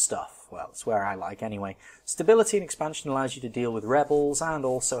good stuff. Well, it's where I like anyway. Stability and expansion allows you to deal with rebels and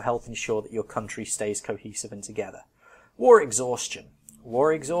also help ensure that your country stays cohesive and together. War exhaustion.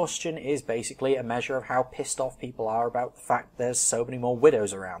 War exhaustion is basically a measure of how pissed off people are about the fact there's so many more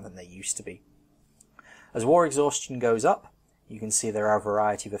widows around than there used to be. As war exhaustion goes up, you can see there are a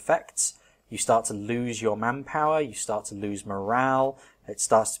variety of effects. You start to lose your manpower, you start to lose morale, it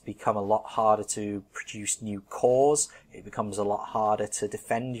starts to become a lot harder to produce new cores, it becomes a lot harder to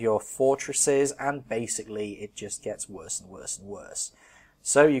defend your fortresses, and basically it just gets worse and worse and worse.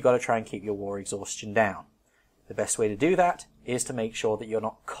 So you've got to try and keep your war exhaustion down. The best way to do that is to make sure that you're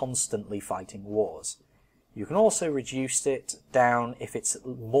not constantly fighting wars. You can also reduce it down if it's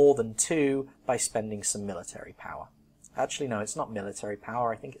more than 2 by spending some military power. Actually, no, it's not military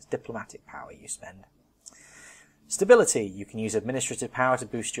power, I think it's diplomatic power you spend. Stability. You can use administrative power to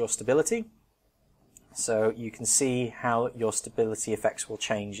boost your stability. So you can see how your stability effects will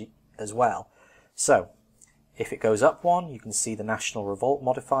change as well. So, if it goes up 1, you can see the national revolt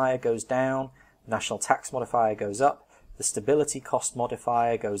modifier goes down, the national tax modifier goes up, the stability cost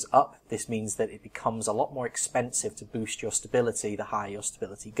modifier goes up. This means that it becomes a lot more expensive to boost your stability the higher your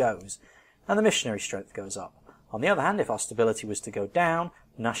stability goes. And the missionary strength goes up. On the other hand, if our stability was to go down,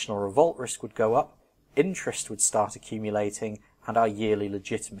 national revolt risk would go up, interest would start accumulating, and our yearly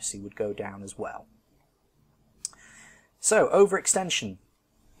legitimacy would go down as well. So, overextension.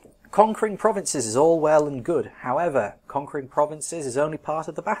 Conquering provinces is all well and good. However, conquering provinces is only part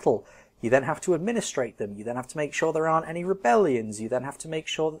of the battle. You then have to administrate them. You then have to make sure there aren't any rebellions. You then have to make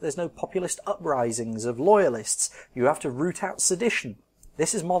sure that there's no populist uprisings of loyalists. You have to root out sedition.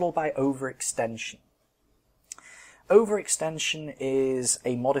 This is modelled by overextension. Overextension is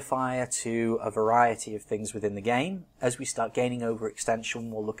a modifier to a variety of things within the game. As we start gaining overextension,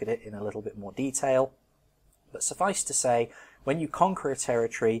 we'll look at it in a little bit more detail. But suffice to say, when you conquer a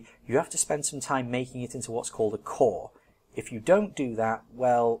territory, you have to spend some time making it into what's called a core. If you don't do that,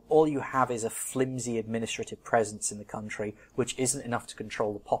 well, all you have is a flimsy administrative presence in the country, which isn't enough to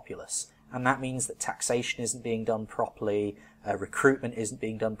control the populace. And that means that taxation isn't being done properly, recruitment isn't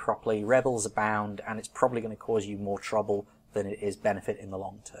being done properly, rebels abound, and it's probably going to cause you more trouble than it is benefit in the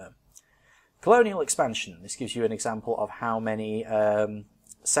long term. Colonial expansion. This gives you an example of how many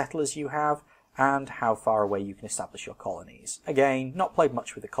settlers you have and how far away you can establish your colonies. Again, not played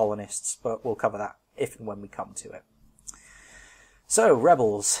much with the colonists, but we'll cover that if and when we come to it. So,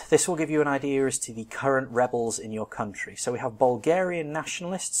 rebels. This will give you an idea as to the current rebels in your country. So we have Bulgarian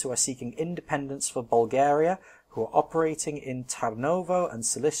nationalists who are seeking independence for Bulgaria, who are operating in Tarnovo and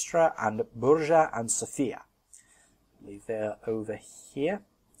Silistra and Burja and Sofia. I believe they're over here.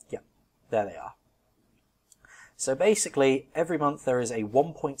 Yeah, there they are. So basically, every month there is a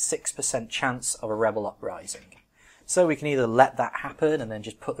 1.6% chance of a rebel uprising. So we can either let that happen and then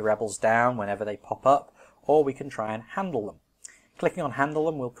just put the rebels down whenever they pop up, or we can try and handle them. Clicking on Handle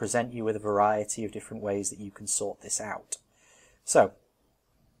Them will present you with a variety of different ways that you can sort this out. So,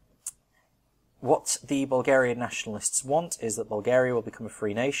 what the Bulgarian nationalists want is that Bulgaria will become a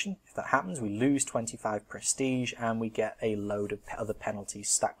free nation. If that happens, we lose 25 prestige and we get a load of other penalties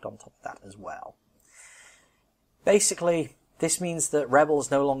stacked on top of that as well. Basically, this means that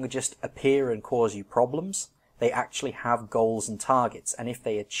rebels no longer just appear and cause you problems. They actually have goals and targets, and if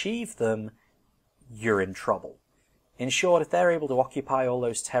they achieve them, you're in trouble. In short, if they're able to occupy all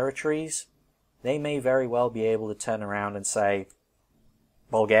those territories, they may very well be able to turn around and say,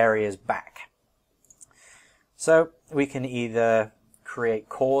 Bulgaria's back. So, we can either create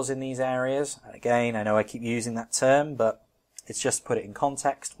cores in these areas. Again, I know I keep using that term, but it's just to put it in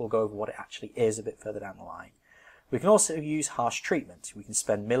context. We'll go over what it actually is a bit further down the line. We can also use harsh treatment. We can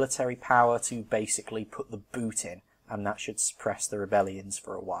spend military power to basically put the boot in and that should suppress the rebellions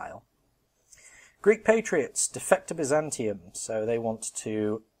for a while. Greek patriots defect to Byzantium, so they want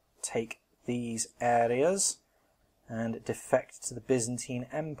to take these areas and defect to the Byzantine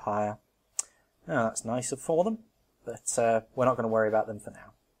Empire. Now, that's nicer for them, but we're not going to worry about them for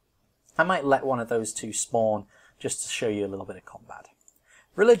now. I might let one of those two spawn just to show you a little bit of combat.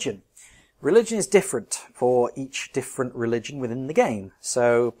 Religion. Religion is different for each different religion within the game,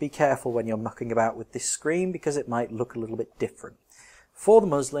 so be careful when you're mucking about with this screen because it might look a little bit different. For the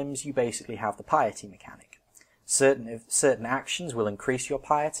Muslims, you basically have the piety mechanic. Certain actions will increase your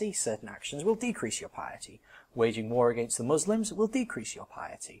piety, certain actions will decrease your piety. Waging war against the Muslims will decrease your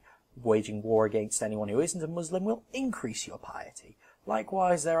piety. Waging war against anyone who isn't a Muslim will increase your piety.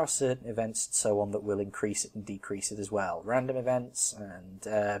 Likewise, there are certain events and so on that will increase it and decrease it as well. Random events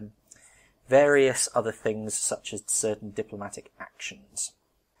and various other things such as certain diplomatic actions.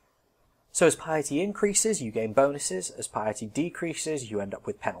 So as piety increases, you gain bonuses. As piety decreases, you end up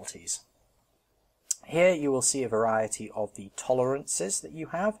with penalties. Here you will see a variety of the tolerances that you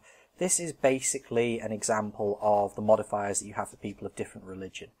have. This is basically an example of the modifiers that you have for people of different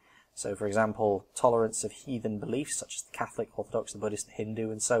religion. So, for example, tolerance of heathen beliefs, such as the Catholic, Orthodox, the Buddhist, the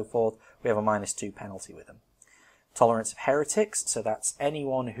Hindu, and so forth, we have a -2 penalty with them. Tolerance of heretics, so that's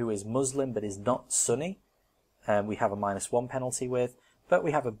anyone who is Muslim but is not Sunni, we have a -1 penalty with, but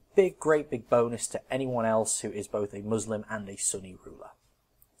we have a great big bonus to anyone else who is both a Muslim and a Sunni ruler.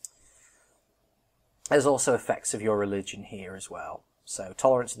 There's also effects of your religion here as well. So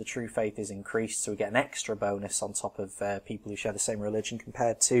tolerance of the true faith is increased, so we get an extra bonus on top of people who share the same religion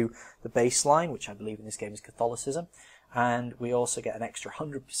compared to the baseline, which I believe in this game is Catholicism. And we also get an extra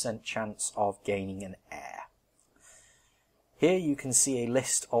 100% chance of gaining an heir. Here you can see a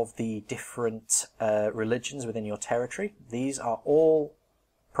list of the different religions within your territory. These are all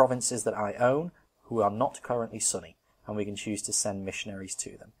provinces that I own who are not currently Sunni, and we can choose to send missionaries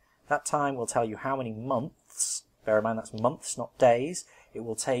to them. That time will tell you how many months, bear in mind that's months, not days, it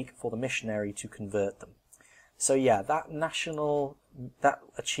will take for the missionary to convert them. So yeah, that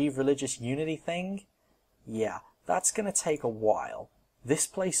achieve religious unity thing, yeah, that's going to take a while. This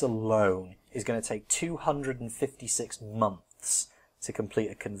place alone is going to take 256 months to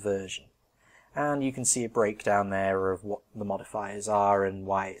complete a conversion. And you can see a breakdown there of what the modifiers are and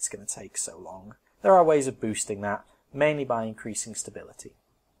why it's going to take so long. There are ways of boosting that, mainly by increasing stability.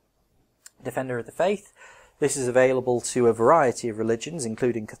 Defender of the Faith. This is available to a variety of religions,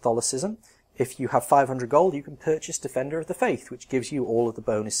 including Catholicism. If you have 500 gold, you can purchase Defender of the Faith, which gives you all of the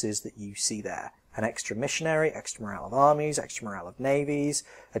bonuses that you see there. An extra missionary, extra morale of armies, extra morale of navies,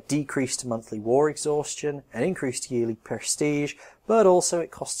 a decrease to monthly war exhaustion, an increase to yearly prestige, but also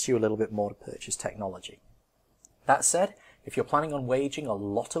it costs you a little bit more to purchase technology. That said, if you're planning on waging a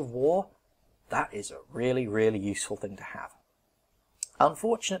lot of war, that is a really, really useful thing to have.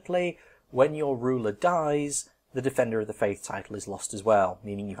 Unfortunately, when your ruler dies, the Defender of the Faith title is lost as well,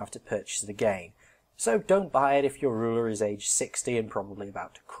 meaning you have to purchase it again. So don't buy it if your ruler is age 60 and probably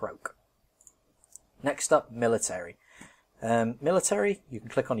about to croak. Next up, military. Military, you can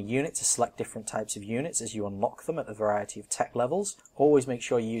click on a unit to select different types of units as you unlock them at a variety of tech levels. Always make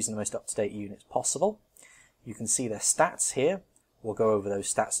sure you're using the most up-to-date units possible. You can see their stats here. We'll go over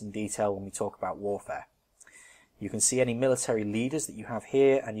those stats in detail when we talk about warfare. You can see any military leaders that you have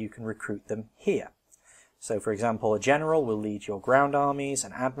here, and you can recruit them here. So, for example, a general will lead your ground armies,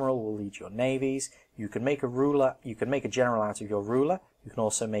 an admiral will lead your navies. You can make a general out of your ruler. You can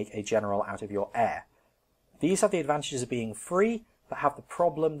also make a general out of your heir. These have the advantages of being free, but have the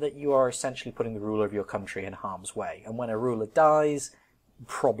problem that you are essentially putting the ruler of your country in harm's way. And when a ruler dies,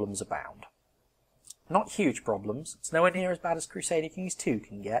 problems abound. Not huge problems. It's nowhere near as bad as Crusader Kings 2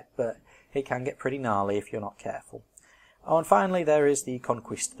 can get, but it can get pretty gnarly if you're not careful. Oh, and finally there is the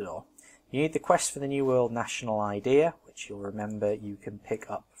Conquistador. You need the quest for the New World National Idea, which you'll remember you can pick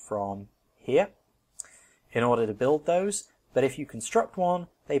up from here, in order to build those. But if you construct one,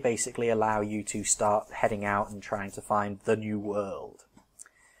 they basically allow you to start heading out and trying to find the new world.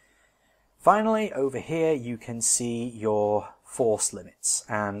 Finally, over here you can see your force limits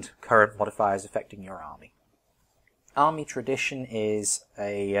and current modifiers affecting your army. Army tradition is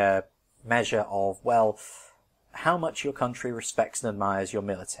a measure of, well, how much your country respects and admires your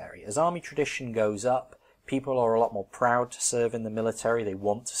military. As army tradition goes up, people are a lot more proud to serve in the military. They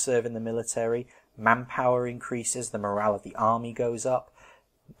want to serve in the military. Manpower increases, the morale of the army goes up.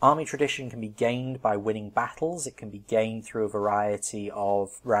 Army tradition can be gained by winning battles. It can be gained through a variety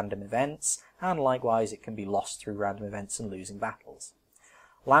of random events, and likewise it can be lost through random events and losing battles.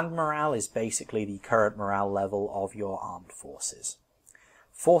 Land morale is basically the current morale level of your armed forces.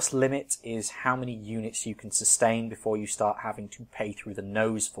 Force limit is how many units you can sustain before you start having to pay through the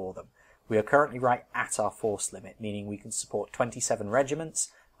nose for them. We are currently right at our force limit, meaning we can support 27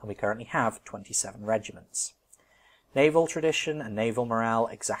 regiments, and we currently have 27 regiments. Naval tradition and naval morale,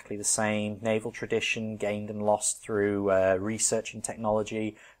 exactly the same. Naval tradition gained and lost through research and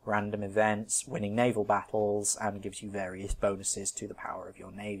technology, random events, winning naval battles, and gives you various bonuses to the power of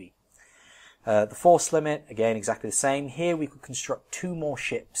your navy. The force limit, again, exactly the same. Here we could construct 2 more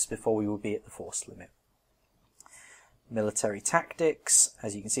ships before we would be at the force limit. Military tactics,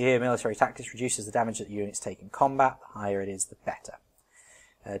 as you can see here, military tactics reduces the damage that the units take in combat. The higher it is, the better.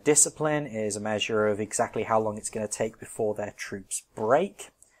 Discipline is a measure of exactly how long it's going to take before their troops break.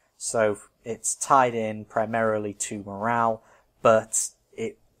 So it's tied in primarily to morale, but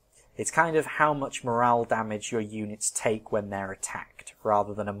it's kind of how much morale damage your units take when they're attacked,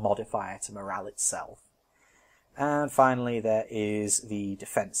 rather than a modifier to morale itself. And finally there is the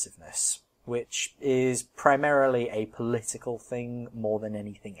defensiveness, which is primarily a political thing more than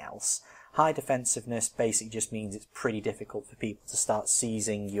anything else. High defensiveness basically just means it's pretty difficult for people to start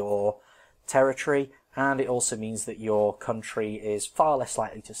seizing your territory, and it also means that your country is far less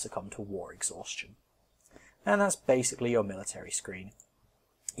likely to succumb to war exhaustion. And that's basically your military screen.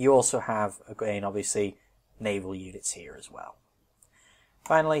 You also have, again, obviously, naval units here as well.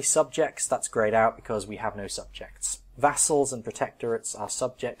 Finally, subjects, that's grayed out because we have no subjects. Vassals and protectorates are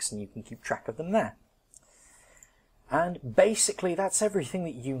subjects, and you can keep track of them there. And basically that's everything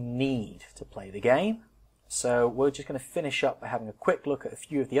that you need to play the game. So we're just going to finish up by having a quick look at a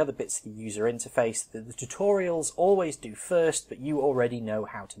few of the other bits of the user interface that the tutorials always do first, but you already know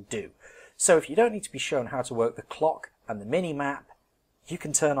how to do. So if you don't need to be shown how to work the clock and the mini-map, you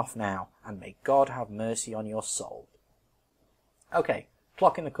can turn off now, and may God have mercy on your soul. Okay,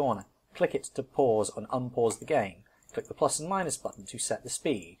 clock in the corner. Click it to pause and unpause the game. Click the plus and minus button to set the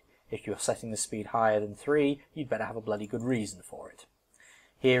speed. If you're setting the speed higher than 3, you'd better have a bloody good reason for it.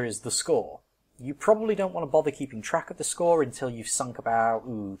 Here is the score. You probably don't want to bother keeping track of the score until you've sunk about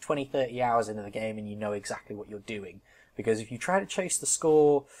 20-30 hours into the game and you know exactly what you're doing. Because if you try to chase the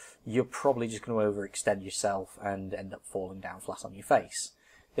score, you're probably just going to overextend yourself and end up falling down flat on your face.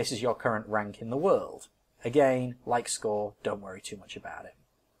 This is your current rank in the world. Again, like score, don't worry too much about it.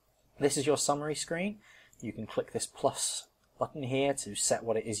 This is your summary screen. You can click this plus button here to set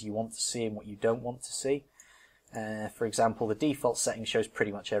what it is you want to see and what you don't want to see. For example, the default setting shows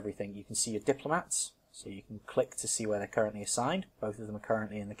pretty much everything. You can see your diplomats, so you can click to see where they're currently assigned. Both of them are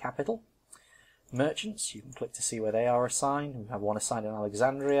currently in the capital. Merchants, you can click to see where they are assigned. We have one assigned in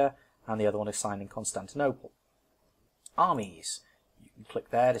Alexandria and the other one assigned in Constantinople. Armies, you can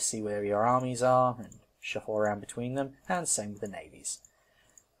click there to see where your armies are and shuffle around between them, and same with the navies.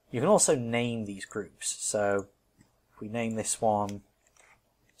 You can also name these groups, so we name this one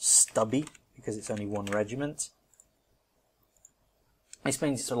Stubby because it's only 1 regiment. This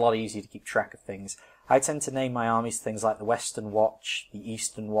means it's a lot easier to keep track of things. I tend to name my armies things like the Western Watch, the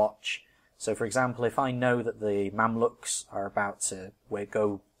Eastern Watch. So for example, if I know that the Mamluks are about to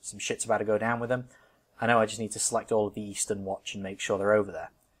some shit's about to go down with them, I know I just need to select all of the Eastern Watch and make sure they're over there.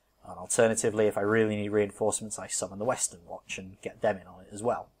 And alternatively, if I really need reinforcements, I summon the Western Watch and get them in on it as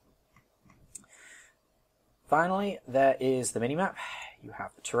well. Finally, there is the minimap. You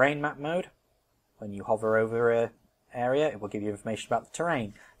have the terrain map mode. When you hover over an area, it will give you information about the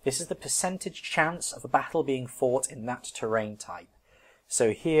terrain. This is the percentage chance of a battle being fought in that terrain type.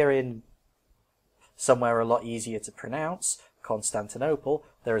 So here in somewhere a lot easier to pronounce, Constantinople,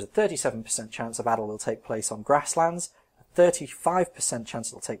 there is a 37% chance a battle will take place on grasslands, a 35% chance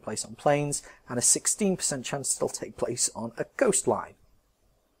it'll take place on plains, and a 16% chance it'll take place on a coastline.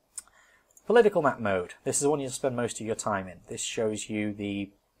 Political map mode. This is the one you'll spend most of your time in. This shows you the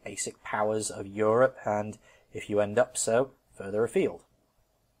basic powers of Europe, and if you end up so, further afield.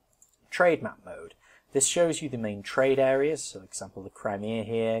 Trade map mode. This shows you the main trade areas, so for example the Crimea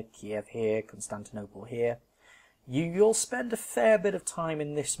here, Kiev here, Constantinople here. You'll spend a fair bit of time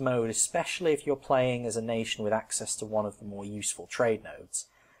in this mode, especially if you're playing as a nation with access to one of the more useful trade nodes.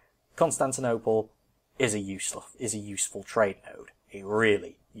 Constantinople is a useful trade node. A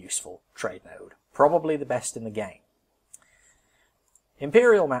really useful trade node. Probably the best in the game.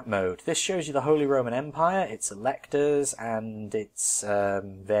 Imperial map mode. This shows you the Holy Roman Empire, its electors, and its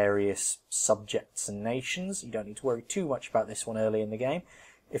various subjects and nations. You don't need to worry too much about this one early in the game.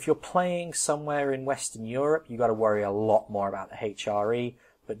 If you're playing somewhere in Western Europe, you've got to worry a lot more about the HRE,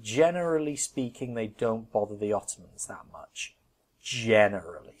 but generally speaking, they don't bother the Ottomans that much.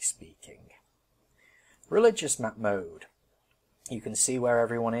 Generally speaking. Religious map mode. You can see where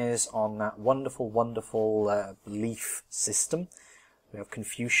everyone is on that wonderful, wonderful belief system. We have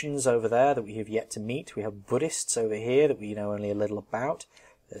Confucians over there that we have yet to meet. We have Buddhists over here that we know only a little about.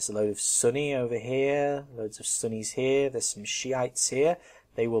 There's a load of Sunni over here, loads of Sunnis here. There's some Shiites here.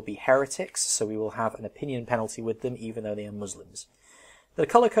 They will be heretics, so we will have an opinion penalty with them, even though they are Muslims. The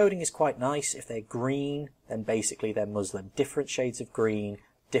colour coding is quite nice. If they're green, then basically they're Muslim. Different shades of green,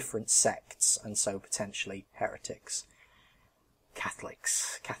 different sects, and so potentially heretics.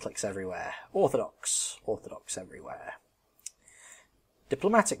 Catholics everywhere. Orthodox everywhere.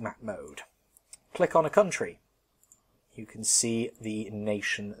 Diplomatic map mode. Click on a country. You can see the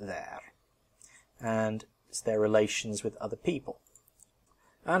nation there. And it's their relations with other people.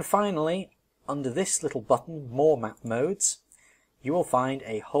 And finally, under this little button, More Map Modes, you will find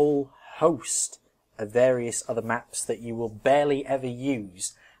a whole host of various other maps that you will barely ever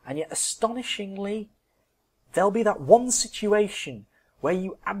use. And yet, astonishingly, there'll be that one situation where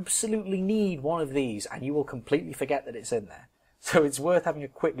you absolutely need one of these and you will completely forget that it's in there. So it's worth having a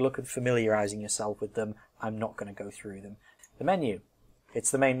quick look and familiarising yourself with them. I'm not going to go through them. The menu.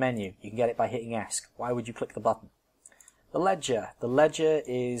 It's the main menu. You can get it by hitting ESC. Why would you click the button? The ledger. The ledger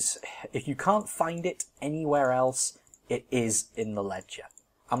is, if you can't find it anywhere else, it is in the ledger.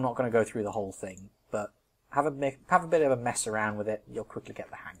 I'm not going to go through the whole thing, but have a bit of a mess around with it. You'll quickly get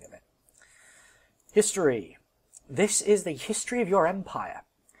the hang of it. History. This is the history of your empire.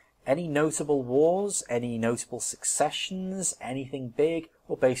 Any notable wars, any notable successions, anything big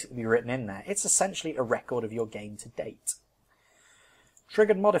will basically be written in there. It's essentially a record of your game to date.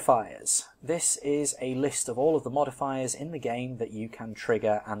 Triggered modifiers. This is a list of all of the modifiers in the game that you can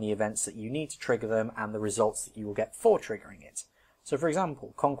trigger and the events that you need to trigger them and the results that you will get for triggering it. So for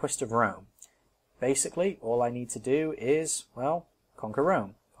example, Conquest of Rome. Basically, all I need to do is, well, conquer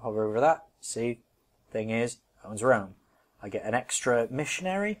Rome. Hover over that, see, thing is, owns Rome. I get an extra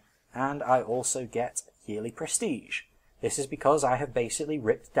missionary, and I also get yearly prestige. This is because I have basically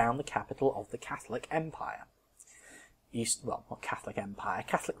ripped down the capital of the Catholic Empire. Not Catholic Empire,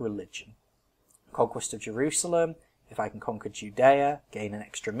 Catholic religion. Conquest of Jerusalem. If I can conquer Judea, gain an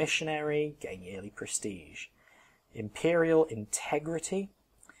extra missionary, gain yearly prestige. Imperial integrity.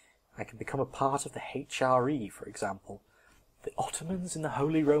 I can become a part of the HRE, for example. The Ottomans in the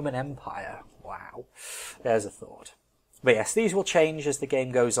Holy Roman Empire. Wow. There's a thought. But yes, these will change as the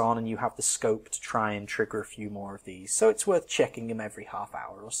game goes on and you have the scope to try and trigger a few more of these. So it's worth checking them every half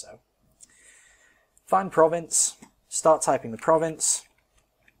hour or so. Find province. Start typing the province.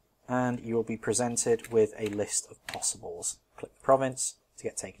 And you will be presented with a list of possibles. Click the province to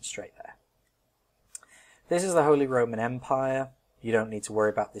get taken straight there. This is the Holy Roman Empire. You don't need to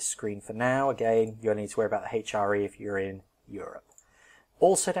worry about this screen for now. Again, you only need to worry about the HRE if you're in Europe.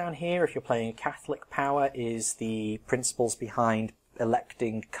 Also down here, if you're playing a Catholic power, is the principles behind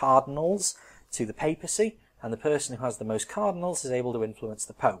electing cardinals to the papacy, and the person who has the most cardinals is able to influence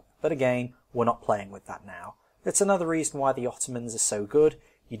the Pope. But again, we're not playing with that now. That's another reason why the Ottomans are so good.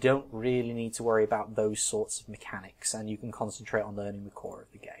 You don't really need to worry about those sorts of mechanics, and you can concentrate on learning the core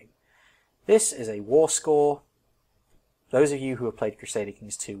of the game. This is a war score. Those of you who have played Crusader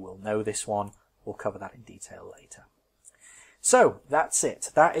Kings 2 will know this one. We'll cover that in detail later. So, that's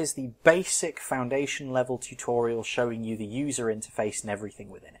it. That is the basic foundation level tutorial showing you the user interface and everything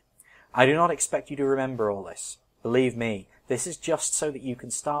within it. I do not expect you to remember all this. Believe me, this is just so that you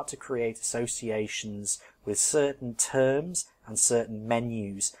can start to create associations with certain terms and certain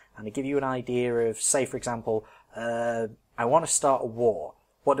menus, and to give you an idea of, say for example, I want to start a war.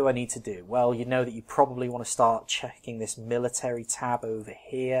 What do I need to do? Well, you know that you probably want to start checking this military tab over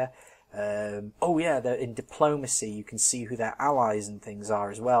here. Oh yeah, in diplomacy you can see who their allies and things are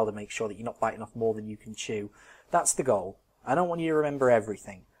as well to make sure that you're not biting off more than you can chew. That's the goal. I don't want you to remember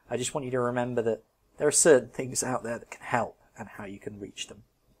everything. I just want you to remember that there are certain things out there that can help and how you can reach them.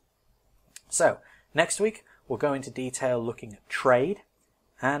 So, next week we'll go into detail looking at trade,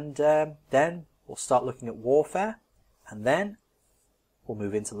 and then we'll start looking at warfare, and then we'll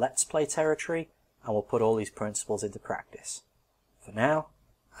move into Let's Play territory, and we'll put all these principles into practice. For now,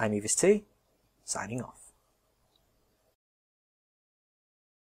 I'm Evis T, signing off.